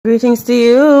Greetings to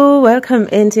you. Welcome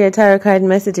into your tarot card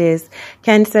messages.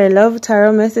 Cancer love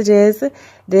tarot messages,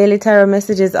 daily tarot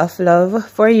messages of love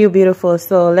for you, beautiful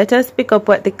soul. Let us pick up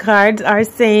what the cards are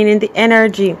saying in the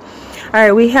energy. All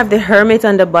right, we have the Hermit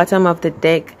on the bottom of the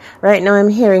deck. Right now I'm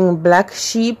hearing black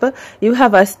sheep. You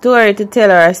have a story to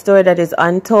tell, or a story that is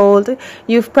untold.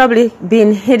 You've probably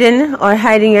been hidden or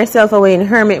hiding yourself away in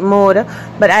hermit mode,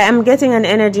 but I am getting an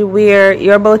energy where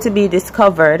you're about to be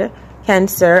discovered,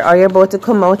 Cancer, or you're about to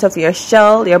come out of your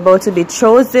shell. You're about to be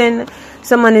chosen.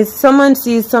 Someone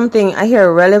sees something, I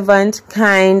hear, relevant,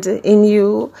 kind in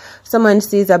you. Someone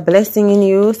sees a blessing in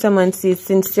you. Someone sees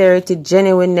sincerity,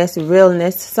 genuineness,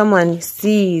 realness. Someone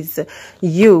sees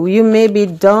you. You may be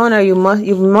down, or you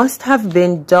must have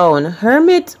been down.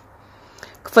 Hermit,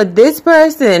 for this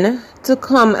person to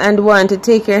come and want to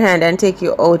take your hand and take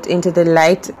you out into the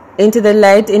light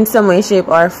in some way, shape,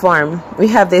 or form. We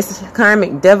have this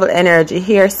karmic devil energy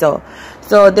here. So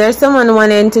there's someone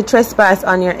wanting to trespass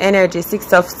on your energy.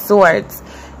 Six of Swords.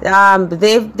 Someone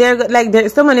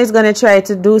is going to try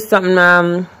to do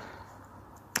something,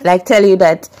 like tell you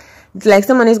that, like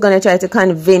someone is going to try to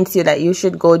convince you that you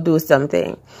should go do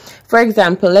something. For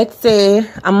example, let's say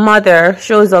a mother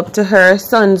shows up to her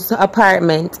son's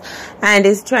apartment and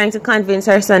is trying to convince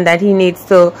her son that he needs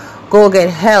to go get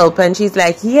help, and she's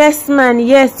like, yes man,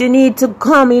 yes, you need to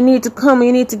come, you need to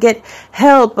get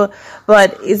help.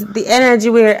 But it's the energy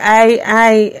where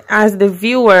I as the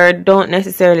viewer don't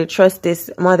necessarily trust this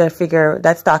mother figure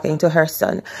that's talking to her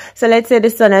son. So let's say the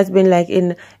son has been like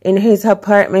in his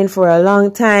apartment for a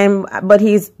long time, but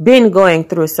he's been going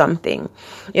through something,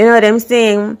 you know what I'm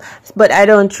saying? But I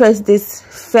don't trust this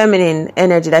feminine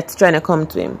energy that's trying to come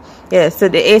to him. Yeah, so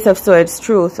the Ace of Swords,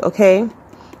 truth. Okay,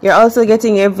 you're also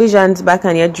getting your visions back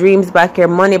and your dreams back, your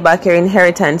money back, your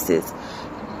inheritances.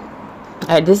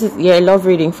 Alright, this is your love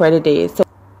reading for the day. So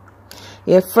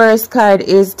your first card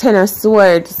is Ten of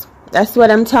Swords. That's what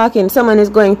I'm talking. Someone is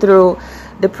going through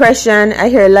depression. I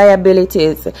hear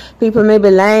liabilities. People may be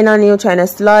lying on you, trying to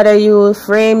slaughter you,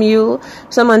 frame you.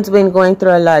 Someone's been going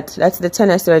through a lot. That's the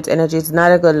Ten of Swords energy. It's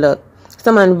not a good look.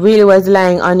 Someone really was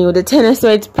lying on you. The Ten of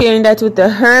Swords, pairing that with the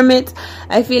Hermit,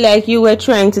 I feel like you were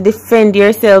trying to defend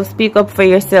yourself, speak up for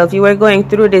yourself. You were going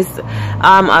through this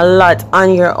a lot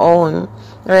on your own,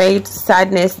 right?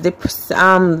 Sadness,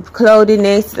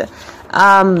 cloudiness,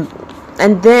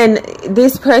 and then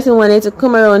this person wanted to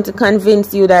come around to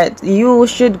convince you that you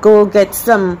should go get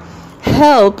some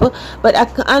help. But I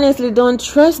honestly don't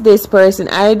trust this person.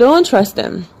 I don't trust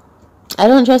them. I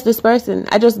don't trust this person.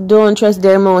 I just don't trust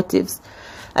their motives.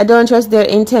 I don't trust their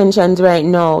intentions right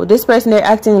now. This person, they're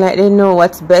acting like they know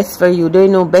what's best for you. They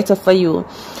know better for you.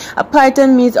 A part of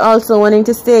me is also wanting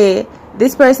to say,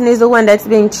 this person is the one that's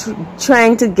been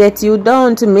trying to get you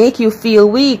down, to make you feel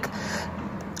weak.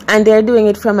 And they're doing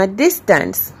it from a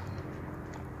distance.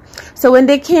 So when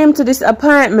they came to this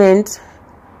apartment,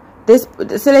 so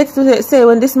let's say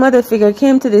when this mother figure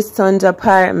came to this son's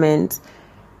apartment,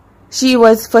 she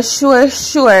was for sure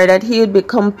that he would be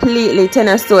completely Ten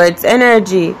of Swords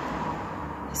energy.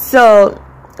 So,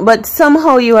 but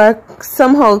somehow you are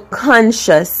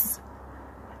conscious,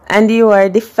 and you are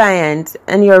defiant,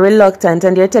 and you're reluctant,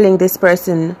 and you're telling this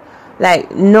person, like,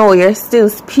 no, you're still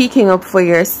speaking up for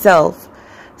yourself.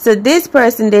 So this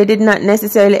person, they did not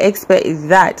necessarily expect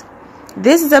that.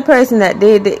 This is a person that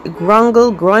they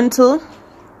gruntle.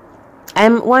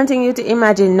 I'm wanting you to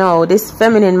imagine now this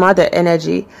feminine mother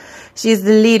energy. She's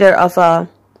the leader of a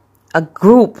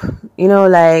group, you know,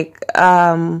 like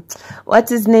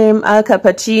what's his name? Al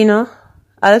Pacino.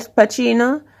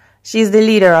 She's the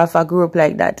leader of a group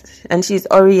like that, and she's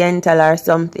Oriental or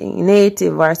something,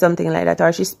 native or something like that,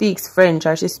 or she speaks French,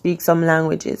 or she speaks some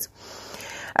languages.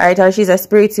 Alright, or she's a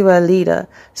spiritual leader.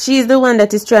 She's the one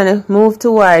that is trying to move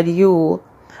toward you.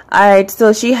 Alright,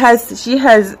 so she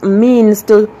has means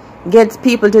to get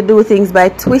people to do things by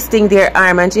twisting their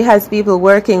arm, and she has people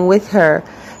working with her.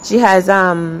 She has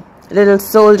little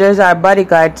soldiers or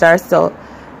bodyguards or so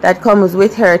that comes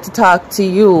with her to talk to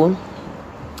you.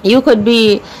 You could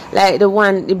be like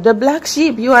the black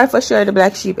sheep. You are for sure the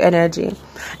black sheep energy,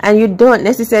 and you don't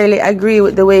necessarily agree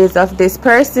with the ways of this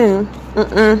person.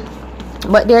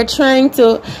 But they're trying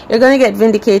to, you're going to get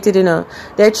vindicated, you know.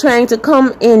 They're trying to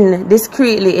come in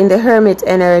discreetly in the Hermit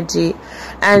energy,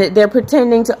 and they're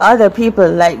pretending to other people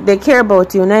like they care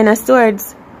about you. Nine of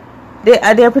Swords.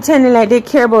 They're pretending like they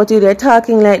care about you. They're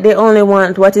talking like they only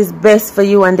want what is best for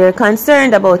you, and they're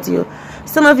concerned about you.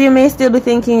 Some of you may still be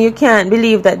thinking you can't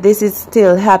believe that this is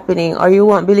still happening, or you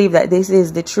won't believe that this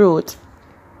is the truth.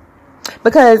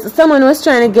 Because someone was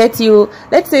trying to get you,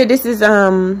 let's say this is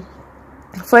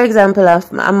For example,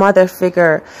 a mother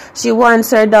figure, she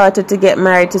wants her daughter to get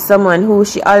married to someone who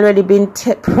she already been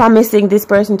promising this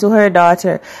person to her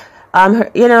daughter.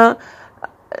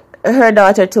 Her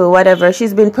daughter to whatever.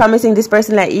 She's been promising this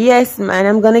person, like, yes, man,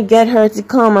 I'm going to get her to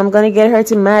come. I'm going to get her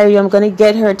to marry you. I'm going to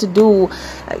get her to do.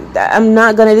 I'm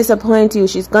not going to disappoint you.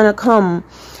 She's going to come.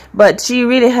 But she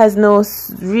really has no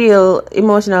real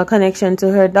emotional connection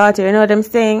to her daughter. You know what I'm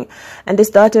saying? And this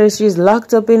daughter, she's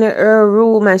locked up in her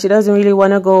room and she doesn't really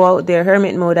want to go out there,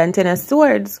 hermit mode and Ten of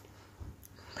Swords.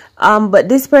 But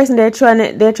this person, they're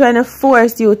trying to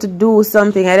force you to do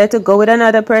something, either to go with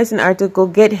another person or to go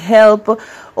get help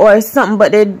or something.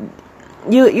 But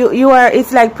you are,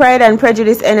 it's like pride and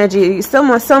prejudice energy.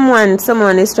 Someone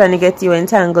is trying to get you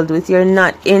entangled with you're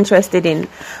not interested in,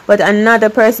 but another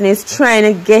person is trying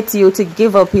to get you to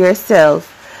give up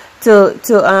yourself to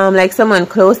like someone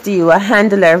close to you, a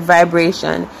handler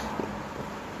vibration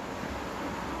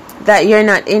that you're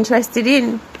not interested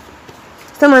in.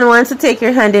 Someone wants to take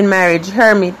your hand in marriage,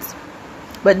 hermit.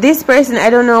 But this person,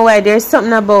 I don't know why, there's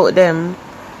something about them.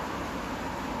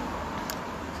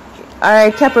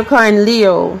 Alright, Capricorn,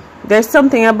 Leo. There's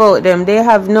something about them. They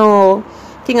have no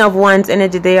King of Wands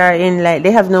energy. They are in, like,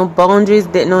 they have no boundaries,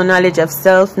 no knowledge of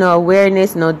self, no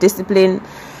awareness, no discipline.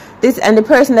 And the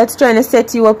person that's trying to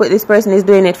set you up with this person is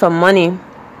doing it for money.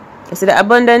 You see the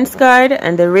abundance card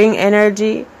and the ring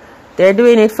energy. They're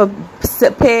doing it for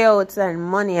payouts and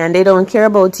money, and they don't care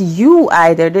about you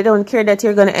either. They don't care that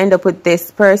you're going to end up with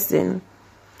this person.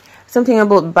 Something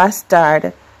about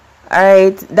bastard.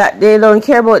 Alright, that they don't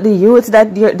care about the youth,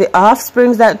 that the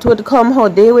offsprings that would come, how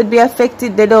they would be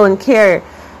affected. They don't care.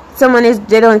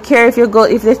 They don't care if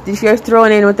you're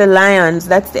thrown in with the lions.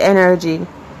 That's the energy.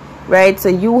 Right? So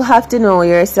you have to know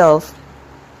yourself.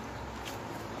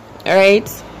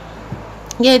 Alright?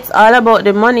 Yeah, it's all about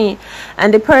the money.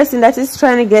 And the person that is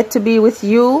trying to get to be with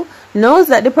you knows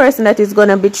that the person that is going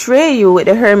to betray you with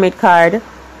the Hermit card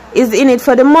is in it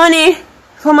for the money.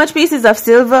 How much pieces of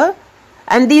silver?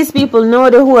 And these people know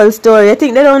the whole story. I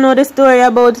think they don't know the story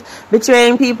about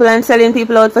betraying people and selling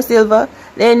people out for silver.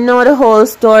 They know the whole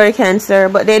story, Cancer,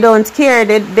 but they don't care.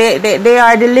 They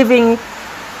are the living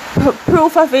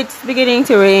proof of it beginning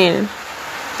to rain.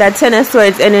 That Ten of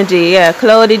Swords energy, yeah,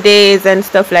 cloudy days and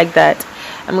stuff like that.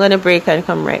 I'm going to break and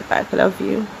come right back. Love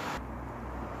you.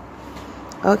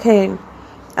 Okay.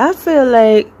 I feel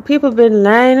like people been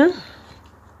lying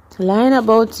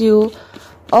about you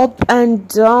up and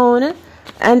down.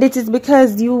 And it is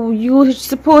because you're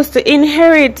supposed to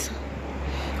inherit.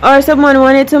 Or someone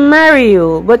wanted to marry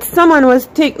you. But someone was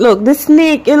look, the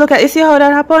snake, you see how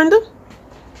that happened?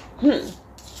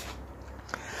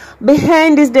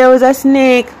 Behind this there was a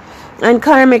snake and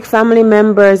karmic family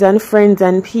members and friends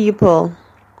and people.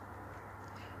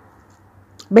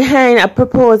 Behind a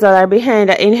proposal or behind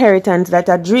an inheritance, that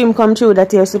a dream come true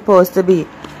that you're supposed to be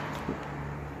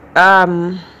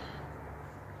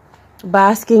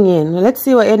basking in. Let's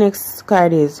see what your next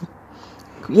card is.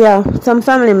 Yeah, some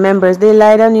family members, they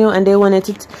lied on you and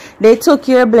they took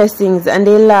your blessings and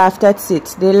they laughed at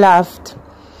it. They laughed.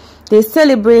 They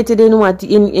celebrated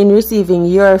in receiving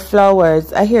your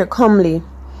flowers. I hear comely.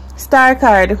 Star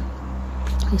card.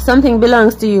 Something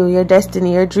belongs to you, your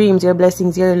destiny, your dreams, your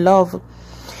blessings, your love.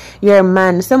 Your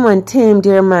man. Someone tamed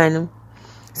your man.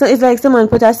 So it's like someone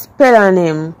put a spell on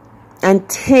him and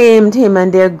tamed him,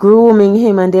 and they're grooming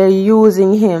him and they're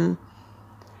using him.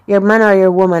 Your man or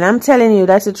your woman. I'm telling you,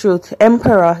 that's the truth.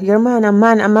 Emperor, your man,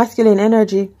 a masculine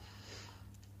energy.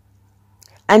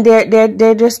 And they want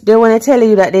to tell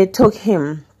you that they took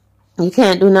him. You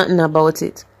can't do nothing about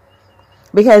it.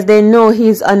 Because they know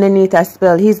he's underneath a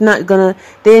spell. He's not gonna,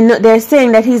 they're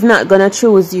saying that he's not gonna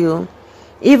choose you.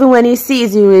 Even when he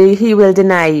sees you, he will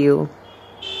deny you.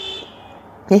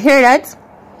 You hear that?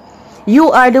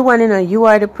 You are the one, you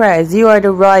are the prize. You are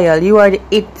the royal. You are the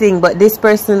it thing. But this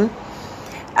person,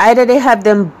 either they have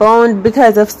them bound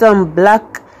because of some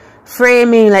black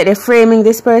framing, like they're framing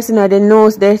this person, or they know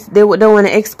they don't want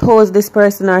to expose this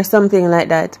person or something like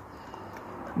that.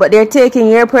 But they're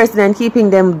taking your person and keeping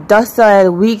them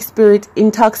docile, weak spirit,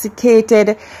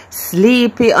 intoxicated,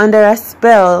 sleepy, under a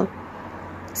spell.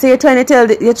 So you're trying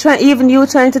to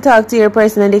trying to talk to your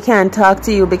person and they can't talk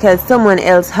to you because someone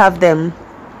else have them.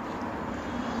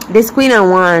 This Queen of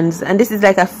Wands, and this is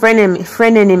like a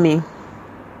friend enemy.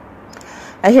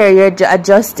 I hear you're a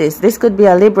justice. This could be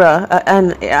a Libra,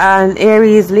 an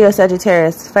Aries, Leo,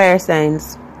 Sagittarius, fire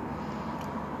signs.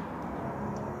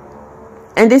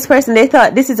 And this person, they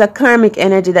thought this is a karmic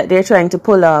energy that they're trying to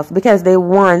pull off because they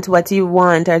want what you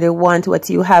want or they want what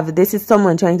you have. This is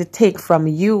someone trying to take from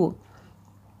you.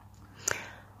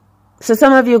 So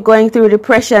some of you going through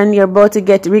depression, you're about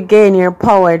to regain your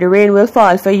power. The rain will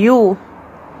fall for you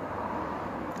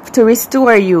to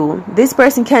restore you. This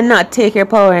person cannot take your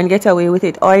power and get away with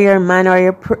it, or your man,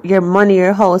 or your money,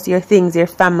 your house, your things, your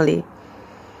family,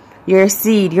 your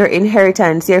seed, your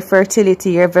inheritance, your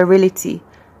fertility, your virility.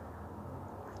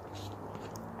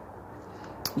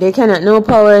 They cannot. No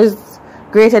powers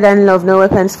greater than love, no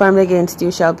weapons formed against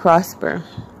you shall prosper.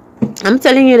 I'm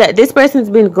telling you that this person's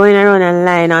been going around and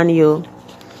lying on you,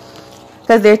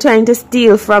 because they're trying to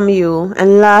steal from you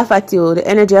and laugh at you. The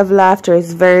energy of laughter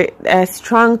is very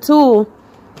strong too.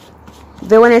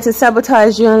 They wanted to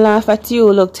sabotage you and laugh at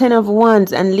you. Look, 10 of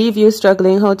Wands, and leave you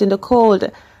struggling out in the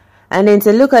cold. And then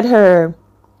to look at her,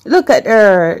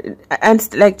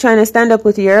 and like trying to stand up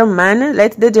with your man.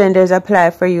 Let the genders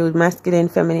apply for you, masculine,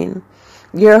 feminine.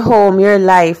 Your home, your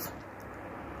life.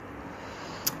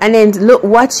 And then look,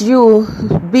 watch you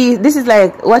be, this is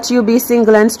like, watch you be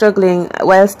single and struggling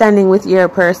while standing with your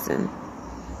person.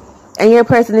 And your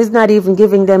person is not even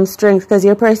giving them strength, because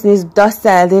your person is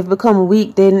docile. They've become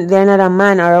weak. They're not a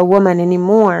man or a woman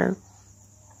anymore.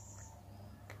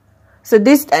 So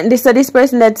this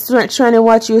person that's trying to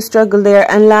watch you struggle there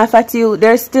and laugh at you,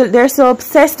 they're so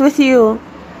obsessed with you.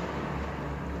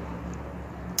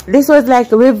 This was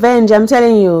like revenge, I'm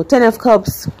telling you. 10 of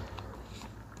Cups.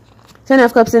 10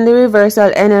 of Cups in the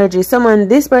reversal energy.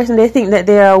 This person, they think that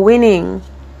they are winning.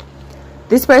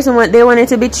 This person, they wanted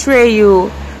to betray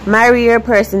you, marry your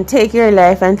person, take your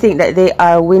life, and think that they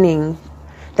are winning.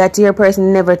 That your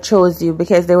person never chose you,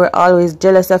 because they were always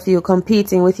jealous of you,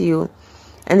 competing with you.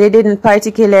 And they didn't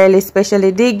particularly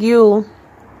specially dig you.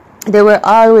 They were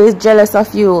always jealous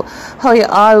of you. How you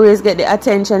always get the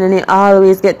attention and you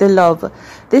always get the love.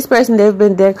 This person, they've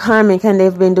been their karmic, and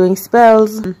they've been doing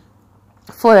spells.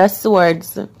 4 of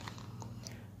Swords.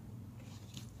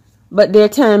 But their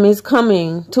time is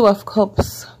coming. 2 of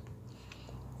Cups.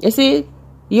 You see,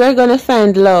 you're gonna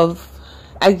find love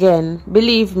again.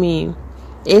 Believe me.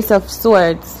 Ace of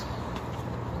Swords.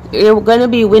 You're gonna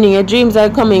be winning. Your dreams are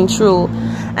coming true.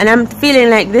 And I'm feeling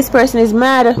like this person is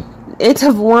mad. 8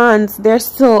 of Wands. They're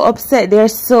so upset. They're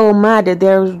so mad.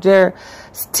 They're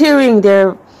stirring.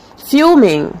 They're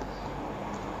fuming.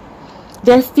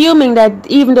 They're fuming that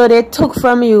even though they took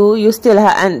from you, you still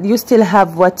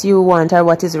have what you want or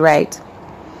what is right.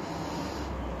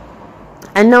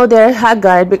 And now they're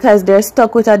haggard because they're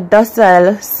stuck with a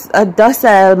docile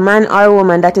man or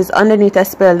woman that is underneath a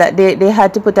spell that they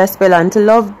had to put a spell on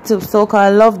to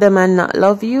so-called love them and not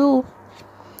love you.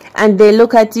 And they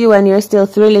look at you and you're still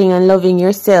thrilling and loving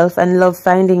yourself and love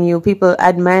finding you. People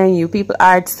admiring you. People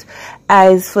eyes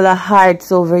full of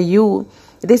hearts over you.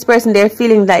 This person, they're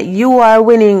feeling that you are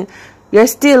winning. You're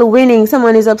still winning.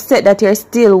 Someone is upset that you're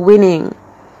still winning.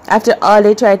 After all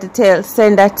they tried to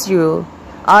send at you.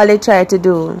 All they tried to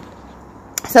do.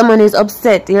 Someone is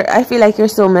upset. I feel like you're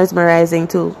so mesmerizing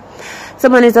too.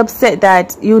 Someone is upset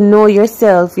that you know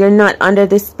yourself. You're not under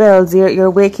the spells. You're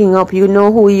waking up. You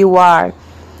know who you are.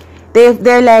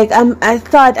 They're like, I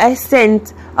thought I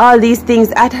sent all these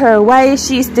things at her. Why is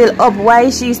she still up? Why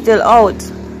is she still out?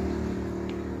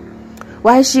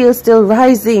 Why is she still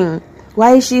rising?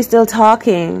 Why is she still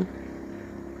talking?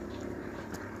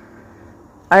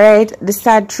 Alright, the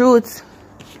sad truth.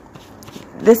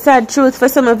 The sad truth for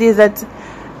some of you is that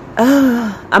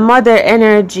a mother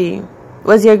energy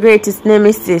was your greatest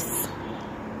nemesis.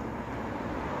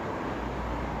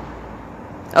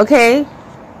 Okay?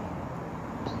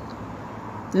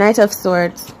 Knight of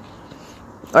Swords.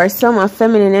 Or some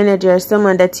feminine energy, or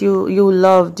someone that you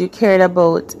loved, you cared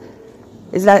about.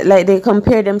 It's like they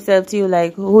compare themselves to you,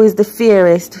 like, who is the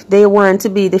fairest? They want to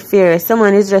be the fairest.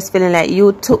 Someone is just feeling like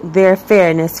you took their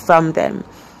fairness from them.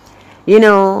 You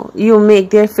know, you make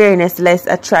their fairness less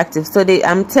attractive. So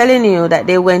I'm telling you that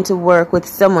they went to work with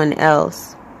someone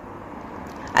else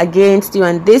against you.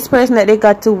 And this person that they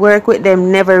got to work with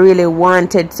them never really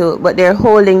wanted to. But they're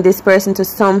holding this person to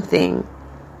something.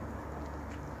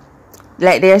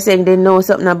 Like they're saying they know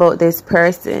something about this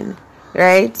person.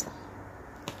 Right?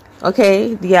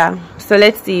 Okay, yeah. So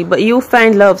let's see. But you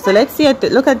find love. So let's see.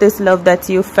 Look at this love that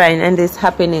you find and this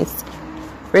happiness,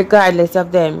 regardless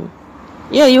of them.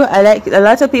 Yeah, I like a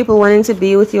lot of people wanting to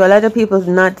be with you. A lot of people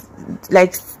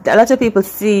a lot of people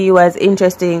see you as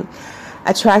interesting,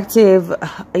 attractive,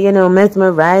 you know,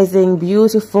 mesmerizing,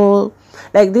 beautiful.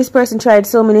 Like this person tried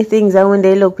so many things, and when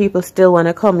they look, people still want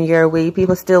to come your way.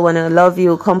 People still want to love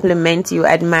you, compliment you,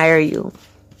 admire you.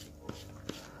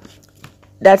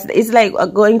 It's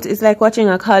like watching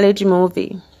a college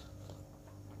movie.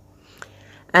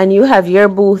 And you have your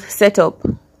booth set up.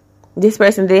 This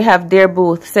person, they have their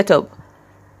booth set up.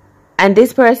 And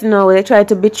this person now, they try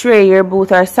to betray your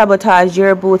booth or sabotage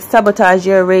your booth, sabotage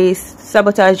your race,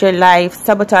 sabotage your life,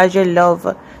 sabotage your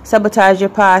love, sabotage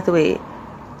your pathway.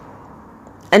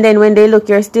 And then when they look,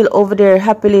 you're still over there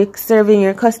happily serving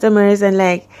your customers and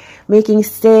like making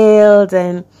sales,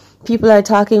 and people are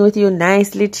talking with you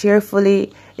nicely,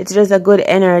 cheerfully. It's just a good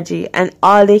energy. And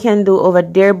all they can do over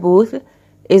their booth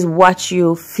is watch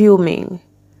you fuming.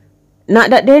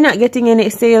 Not that they're not getting any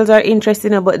sales or interest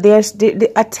in it, but there's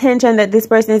the attention that this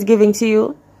person is giving to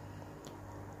you.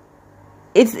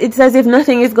 It's as if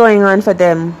nothing is going on for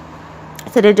them.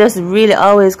 So they're just really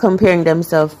always comparing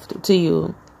themselves to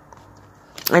you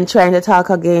and trying to talk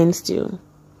against you.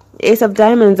 Ace of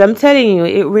Diamonds, I'm telling you,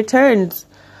 it returns.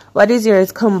 What is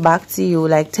yours come back to you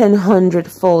like 10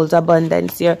 folds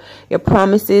abundance. Your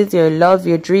promises, your love,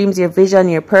 your dreams, your vision,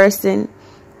 your person.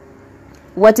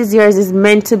 What is yours is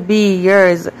meant to be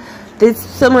yours.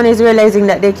 Someone is realizing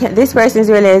that this person is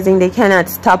realizing they cannot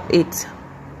stop it.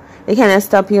 They cannot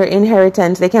stop your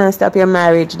inheritance. They cannot stop your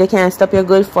marriage. They cannot stop your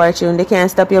good fortune. They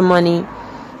can't stop your money.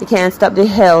 They can't stop the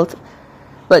health.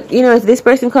 But, you know, if this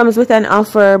person comes with an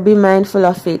offer, be mindful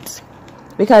of it.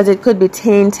 Because it could be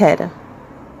tainted.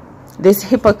 This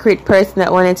hypocrite person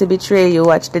that wanted to betray you.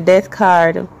 Watch the Death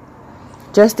card.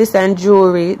 Justice and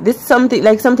jewelry. This is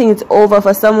something is over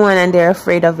for someone and they're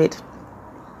afraid of it.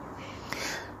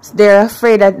 They're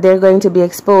afraid that they're going to be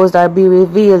exposed or be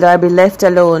revealed or be left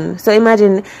alone. So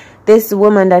imagine this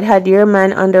woman that had your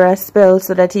man under a spell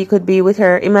so that he could be with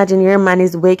her. Imagine your man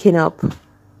is waking up.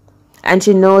 And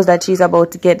she knows that she's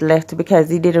about to get left because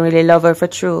he didn't really love her for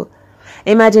true.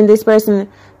 Imagine this person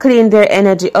cleaned their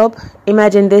energy up.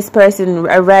 Imagine this person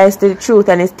arrives to the truth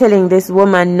and is telling this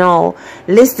woman, no,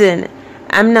 listen,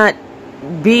 I'm not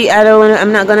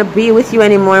gonna be with you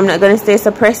anymore. I'm not gonna stay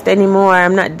suppressed anymore.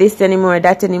 I'm not this anymore,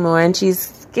 that anymore. And she's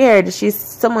scared.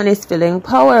 Someone is feeling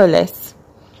powerless.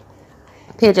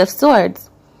 Page of Swords.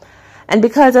 And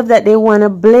because of that, they want to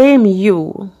blame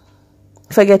you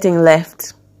for getting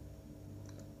left.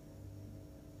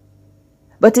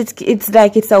 But it's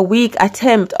like it's a weak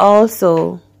attempt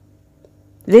also.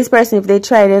 This person, if they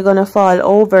try, they're going to fall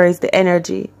over is the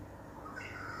energy.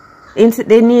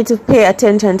 They need to pay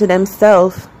attention to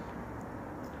themselves.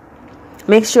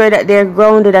 Make sure that they're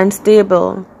grounded and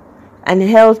stable and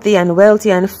healthy and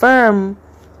wealthy and firm.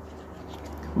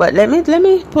 But let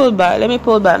me pull back. Let me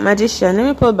pull back. Magician, let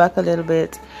me pull back a little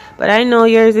bit. But I know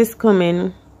yours is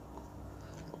coming.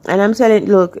 And I'm telling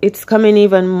you, look, it's coming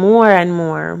even more and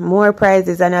more. More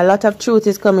prizes. And a lot of truth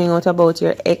is coming out about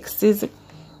your exes.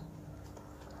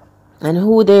 And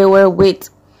who they were with.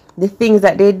 The things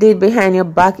that they did behind your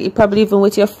back. Probably even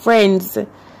with your friends.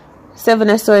 7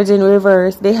 of Swords in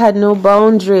reverse. They had no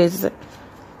boundaries.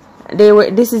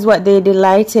 This is what they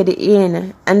delighted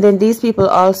in. And then these people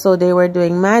also, they were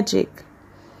doing magic.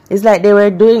 It's like they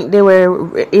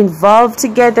were involved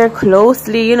together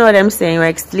closely. You know what I'm saying?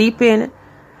 Like sleeping.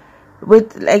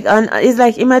 It's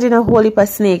like imagine a whole heap of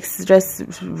snakes just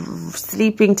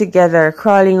sleeping together,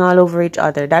 crawling all over each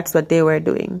other. That's what they were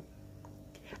doing.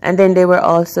 And then they were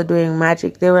also doing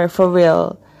magic. They were for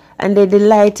real. And they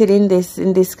delighted in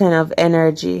this kind of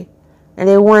energy. And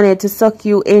they wanted to suck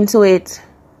you into it.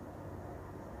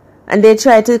 And they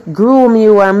tried to groom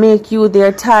you or make you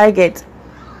their target.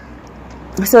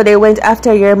 So they went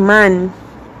after your man.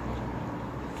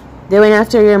 They went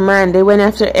after your man. They went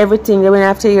after everything. They went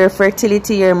after your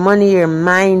fertility, your money, your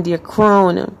mind, your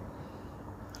crown.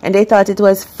 And they thought it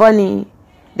was funny.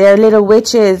 They're little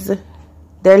witches.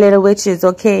 They're little witches,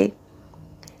 okay?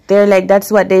 They're like,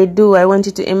 that's what they do. I want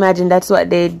you to imagine that's what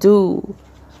they do.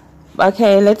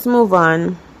 Okay, let's move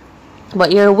on.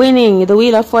 But you're winning. The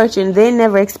Wheel of Fortune. They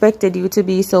never expected you to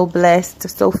be so blessed,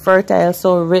 so fertile,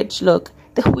 so rich. Look,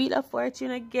 the Wheel of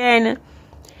Fortune again.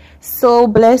 So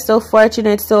blessed, so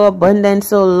fortunate, so abundant,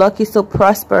 so lucky, so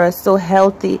prosperous, so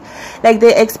healthy. Like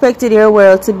they expected your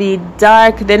world to be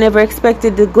dark. They never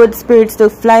expected the good spirits to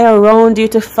fly around you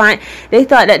to find. They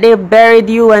thought that they buried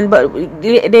you, but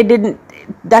they didn't.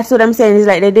 That's what I'm saying. Is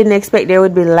like they didn't expect there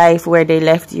would be life where they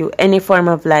left you. Any form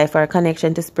of life or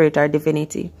connection to spirit or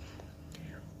divinity.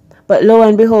 But lo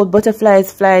and behold,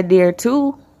 butterflies fly there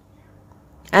too.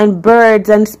 And birds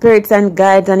and spirits and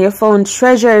guides, and you found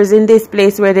treasures in this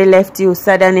place where they left you,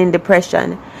 sad and in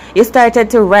depression. You started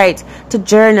to write, to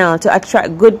journal, to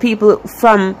attract good people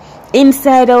from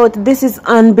inside out. This is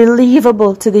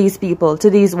unbelievable to these people, to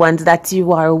these ones, that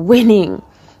you are winning.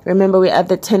 Remember, we have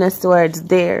the 10 of Swords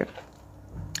there.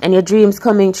 And your dreams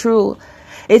coming true.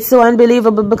 It's so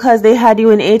unbelievable because they had you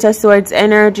in 8 of Swords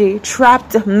energy,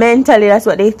 trapped mentally, that's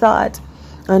what they thought,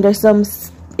 under some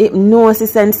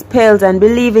hypnosis and spells and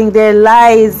believing their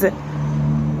lies.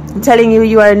 telling you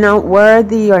you are not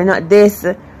worthy, you are not this.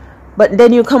 But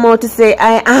then you come out to say,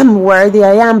 I am worthy,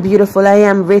 I am beautiful, I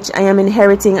am rich, I am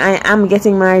inheriting, I am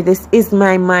getting married, this is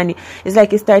my money. It's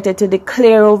like you started to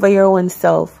declare over your own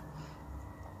self.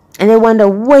 And they wonder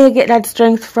where you get that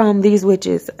strength from, these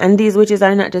witches. And these witches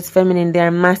are not just feminine, they are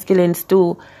masculines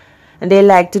too. And they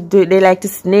like to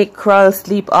snake crawl,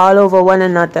 sleep all over one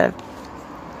another.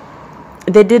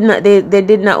 They did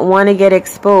not want to get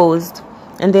exposed.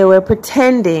 And they were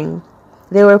pretending.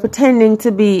 They were pretending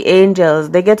to be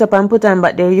angels. They get up and put on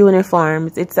but their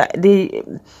uniforms.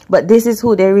 But this is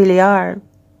who they really are.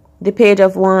 The Page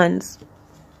of Wands.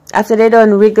 After they're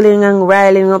done wriggling and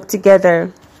riling up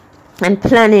together and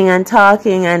planning and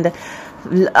talking and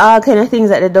all kind of things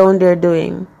that they're down there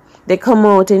doing, they come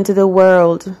out into the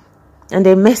world and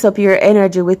they mess up your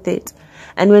energy with it.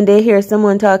 And when they hear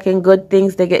someone talking good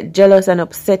things, they get jealous and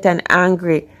upset and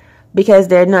angry because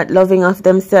they're not loving of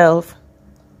themselves.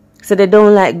 So they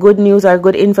don't like good news or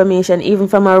good information, even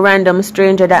from a random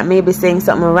stranger that may be saying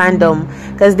something random.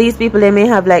 Because these people, they may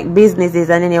have like businesses,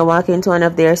 and then you walk into one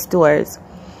of their stores,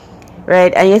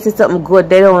 right? And you see something good,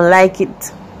 they don't like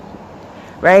it,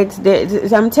 right?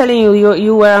 I'm telling you,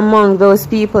 you were among those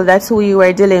people. That's who you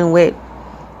were dealing with.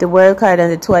 The World card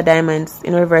and the Two of Diamonds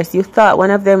in reverse. You thought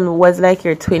one of them was like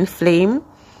your twin flame,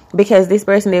 because this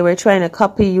person, they were trying to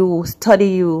copy you, study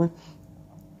you,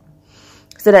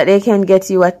 so that they can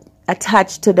get you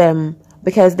attached to them,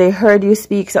 because they heard you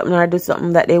speak something or do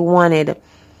something that they wanted.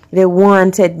 They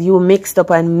wanted you mixed up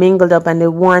and mingled up, and they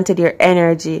wanted your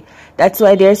energy. That's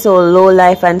why they're so low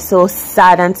life and so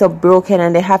sad and so broken,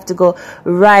 and they have to go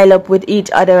rile up with each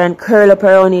other and curl up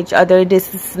around each other. This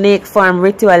snake farm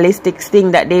ritualistic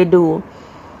thing that they do,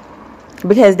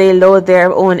 because they load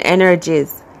their own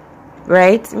energies,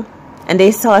 right? And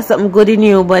they saw something good in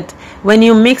you, but when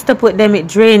you mixed up with them, it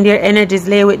drained your energies.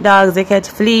 Lay with dogs, they catch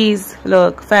fleas.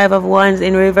 Look, 5 of Wands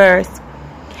in reverse.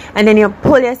 And then you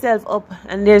pull yourself up,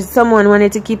 and there's someone wanting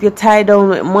to keep you tied down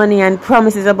with money and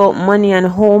promises about money and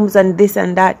homes and this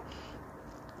and that.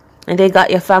 And they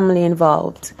got your family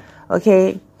involved,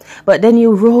 okay? But then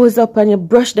you rose up and you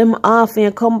brushed them off and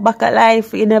you come back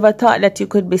alive. You never thought that you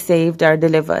could be saved or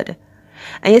delivered.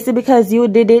 And you see, because you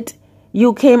did it,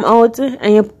 you came out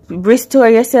and you restore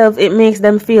yourself, it makes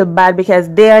them feel bad because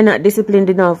they are not disciplined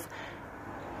enough.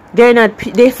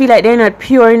 They feel like they're not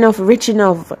pure enough, rich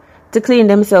enough to clean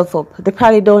themselves up. They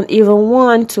probably don't even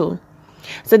want to.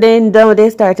 So then now they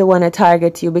start to want to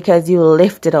target you because you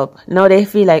lifted up. Now they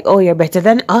feel like, oh, you're better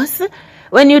than us,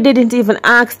 when you didn't even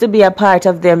ask to be a part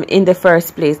of them in the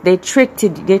first place. They tricked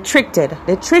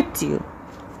you.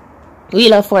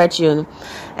 Wheel of Fortune.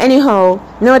 Anyhow,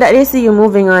 know that they see you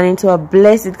moving on into a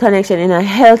blessed connection, in a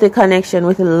healthy connection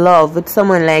with love, with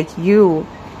someone like you.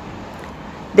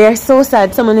 They're so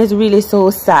sad. Someone is really so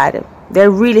sad. They're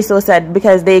really so sad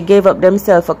because they gave up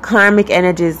themselves for karmic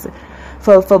energies,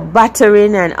 for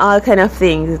battering and all kind of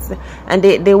things. And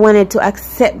they wanted to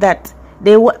accept that.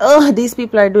 These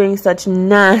people are doing such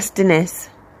nastiness.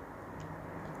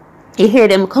 You hear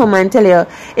them come and tell you,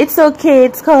 it's okay,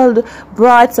 it's called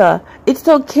brata. It's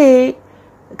okay,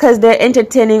 because they're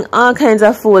entertaining all kinds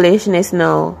of foolishness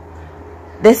now.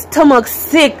 Their stomach's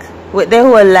sick with their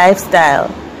whole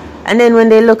lifestyle. And then when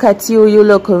they look at you, you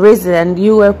look risen. And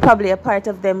you were probably a part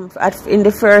of them in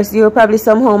the first. You were probably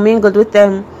somehow mingled with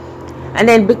them. And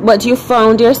then, but you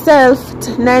found yourself,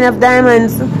 9 of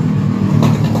Diamonds.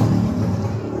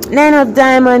 9 of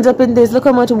Diamonds up in this. Look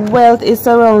how much wealth is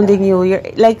surrounding you. You're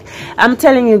like, I'm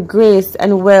telling you, grace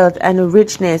and wealth and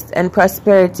richness and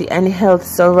prosperity and health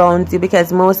surrounds you,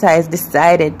 because Most High has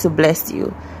decided to bless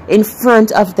you in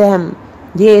front of them.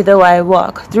 Yea, though I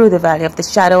walk through the valley of the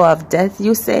shadow of death,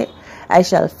 you say, I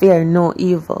shall fear no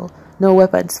evil. No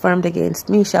weapons formed against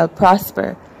me shall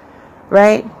prosper.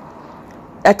 Right?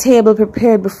 A table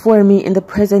prepared before me in the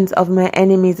presence of my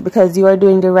enemies, because you are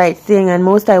doing the right thing, and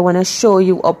Most I want to show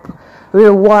you up,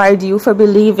 reward you for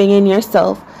believing in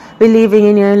yourself, believing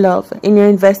in your love, in your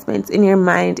investments, in your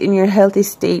mind, in your healthy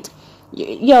state.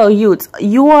 Yo, youth,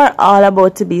 you are all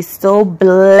about to be so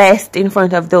blessed in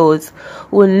front of those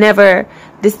who never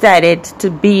decided to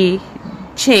be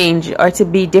changed or to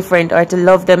be different or to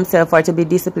love themselves or to be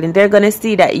disciplined. They're going to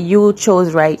see that you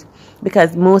chose right,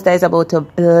 because Most High is about to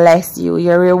bless you.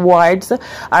 Your rewards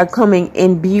are coming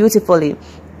in beautifully.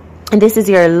 And this is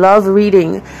your love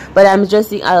reading. But I'm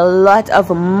just seeing a lot of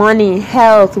money,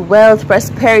 health, wealth,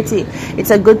 prosperity.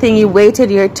 It's a good thing you waited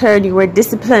your turn. You were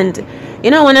disciplined. You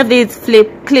know, one of these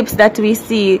clips that we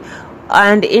see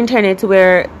on the internet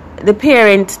where the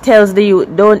parent tells the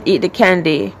youth, don't eat the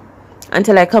candy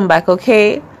until I come back,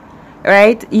 okay?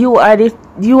 Right? You are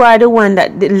the one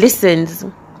that listens.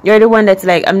 You're the one that's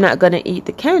like, I'm not going to eat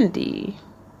the candy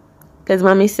because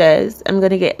mommy says I'm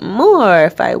going to get more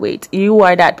if I wait. You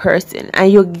are that person.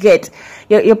 And you get,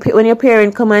 when your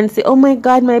parent come and say, oh my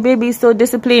God, my baby is so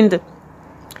disciplined,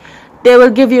 they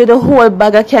will give you the whole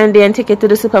bag of candy and take it to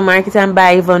the supermarket and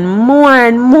buy even more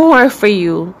and more for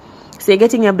you. So you're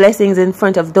getting your blessings in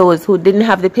front of those who didn't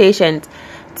have the patience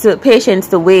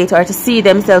to wait, or to see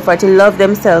themselves, or to love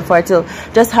themselves, or to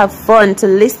just have fun, to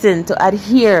listen, to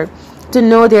adhere, to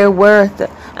know their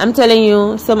worth. I'm telling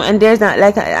you, and there's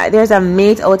a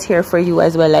mate out here for you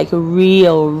as well, like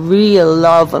real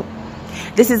love.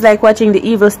 This is like watching the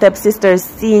evil stepsisters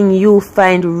seeing you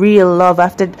find real love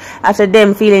after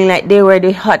them feeling like they were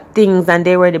the hot things and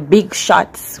they were the big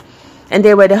shots and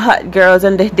they were the hot girls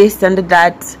and the this and the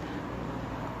that.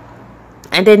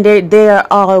 And then they are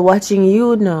all watching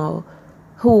you now,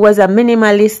 who was a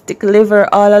minimalistic liver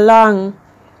all along,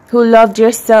 who loved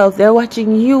yourself. They're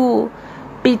watching you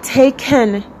be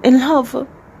taken in love,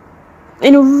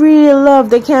 in real love.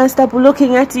 They can't stop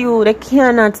looking at you. They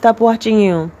cannot stop watching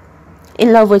you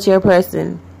in love with your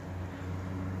person.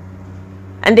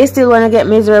 And they still want to get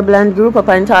miserable and group up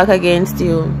and talk against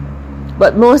you.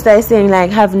 But most are saying,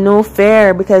 like, have no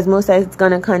fear, because most are it's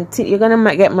going to continue. You're going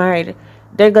to get married.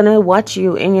 They're going to watch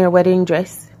you in your wedding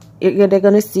dress. They're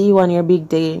going to see you on your big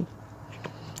day.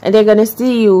 And they're going to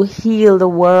see you heal the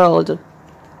world.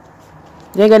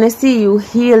 They're going to see you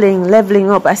healing, leveling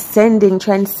up, ascending,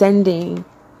 transcending,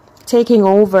 taking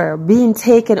over, being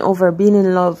taken over, being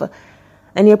in love.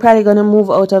 And you're probably going to move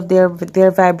out of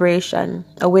their vibration,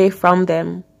 away from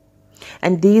them.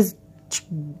 And these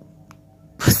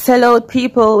sellout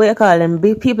people, what do you call them?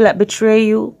 People that betray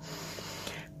you.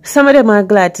 Some of them are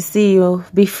glad to see you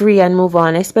be free and move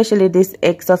on, especially this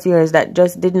ex of yours that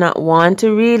just did not want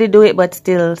to really do it, but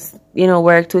still,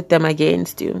 worked with them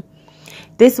against you.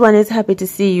 This one is happy to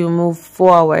see you move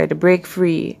forward, break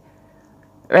free,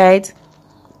 right?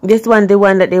 This one, the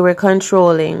one that they were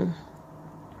controlling.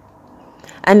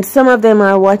 And some of them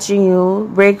are watching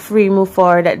you break free, move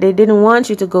forward, that they didn't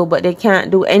want you to go, but they can't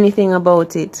do anything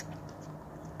about it.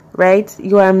 Right?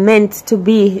 You are meant to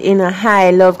be in a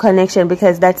high love connection,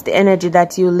 because that's the energy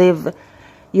that you live,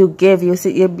 you give.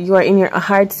 You are in your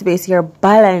heart space, you're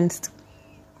balanced.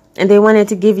 And they wanted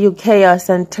to give you chaos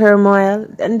and turmoil.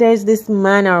 And there's this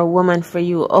man or woman for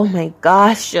you. Oh my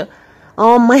gosh.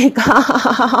 Oh my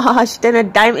gosh. Then a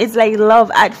dime is like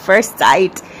love at first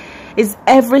sight. It's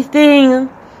everything.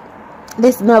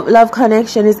 This love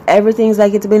connection is everything. It's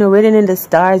like it's been written in the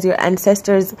stars. Your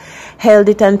ancestors held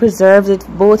it and preserved it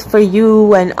both for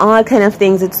you and all kind of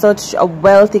things. It's such a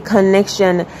wealthy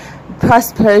connection,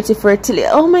 prosperity, fertility.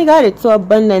 Oh my God, it's so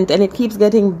abundant, and it keeps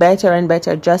getting better and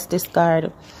better. Just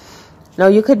discard. Now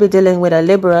you could be dealing with a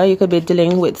Libra. You could be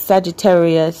dealing with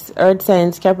Sagittarius, Earth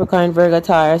signs, Capricorn, Virgo,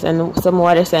 Taurus, and some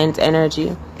water signs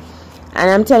energy. And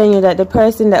I'm telling you that the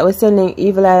person that was sending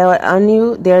evil eye on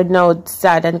you, they're now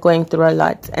sad and going through a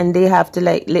lot. And they have to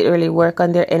literally work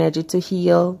on their energy to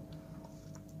heal.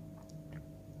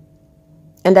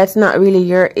 And that's not really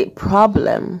your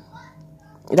problem.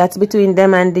 That's between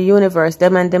them and the universe,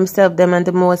 them and themselves, them and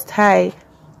the Most High.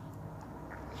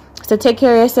 So take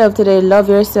care of yourself today. Love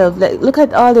yourself. Look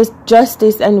at all this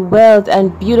justice and wealth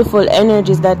and beautiful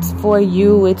energies that's for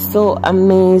you. It's so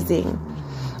amazing.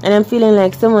 And I'm feeling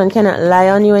like someone cannot lie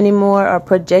on you anymore, or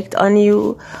project on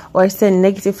you, or send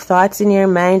negative thoughts in your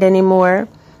mind anymore,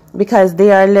 because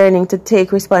they are learning to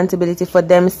take responsibility for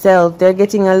themselves. They're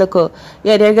getting a little,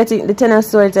 they're getting the Ten of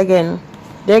Swords again.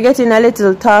 They're getting a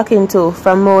little talking to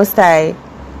from Most High.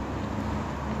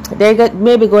 They're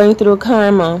maybe going through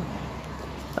karma.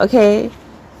 Okay?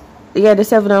 The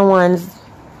Seven of Wands.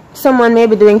 Someone may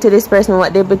be doing to this person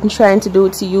what they've been trying to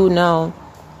do to you now.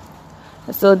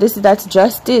 So that's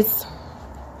justice.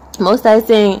 Most are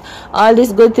saying all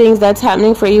these good things that's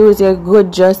happening for you is your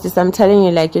good justice. I'm telling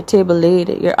you, like your table laid,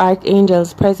 your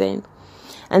archangel's present,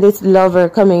 and this lover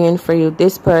coming in for you.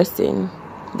 This person,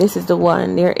 this is the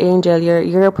one. Your angel,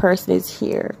 your person is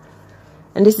here,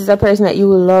 and this is a person that you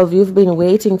will love. You've been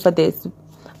waiting for this.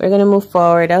 We're gonna move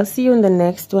forward. I'll see you in the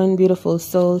next one, beautiful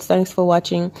souls. Thanks for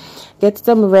watching. Get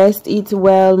some rest, eat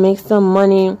well, make some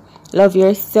money. Love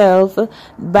yourself,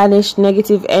 banish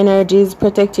negative energies,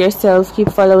 protect yourself, keep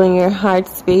following your heart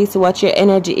space, watch your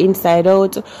energy inside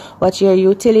out, watch your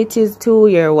utilities too,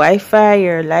 your Wi-Fi,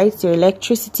 your lights, your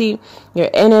electricity, your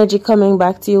energy coming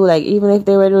back to you. Like even if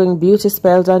they were doing beauty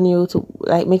spells on you to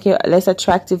like make you less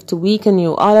attractive, to weaken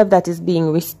you, all of that is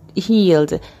being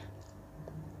healed.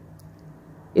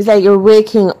 It's like you're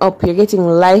waking up, you're getting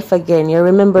life again, you're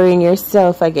remembering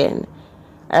yourself again.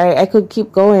 Alright, I could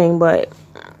keep going, but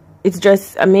it's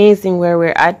just amazing where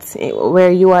we're at,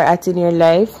 where you are at in your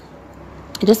life.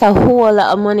 Just a whole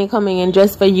lot of money coming in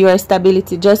just for your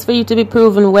stability, just for you to be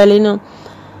proven well, you know,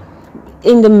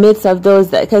 in the midst of those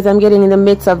that, because I'm getting in the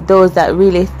midst of those that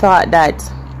really thought that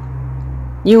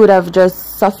you would have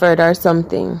just suffered or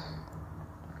something.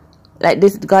 Like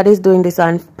this, God is doing this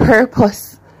on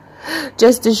purpose,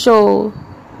 just to show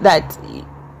that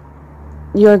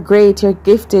you're great, you're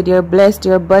gifted, you're blessed,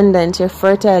 you're abundant, you're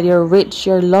fertile, you're rich,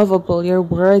 you're lovable, you're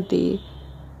worthy,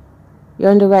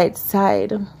 you're on the right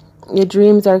side. Your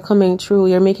dreams are coming true,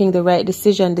 you're making the right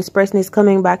decision. This person is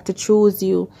coming back to choose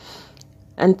you,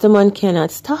 and someone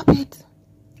cannot stop it.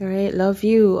 All right, love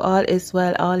you. All is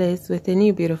well, all is within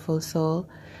you, beautiful soul.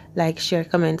 Like, share,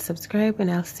 comment, subscribe, and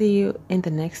I'll see you in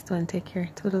the next one. Take care.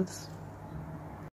 Toodles.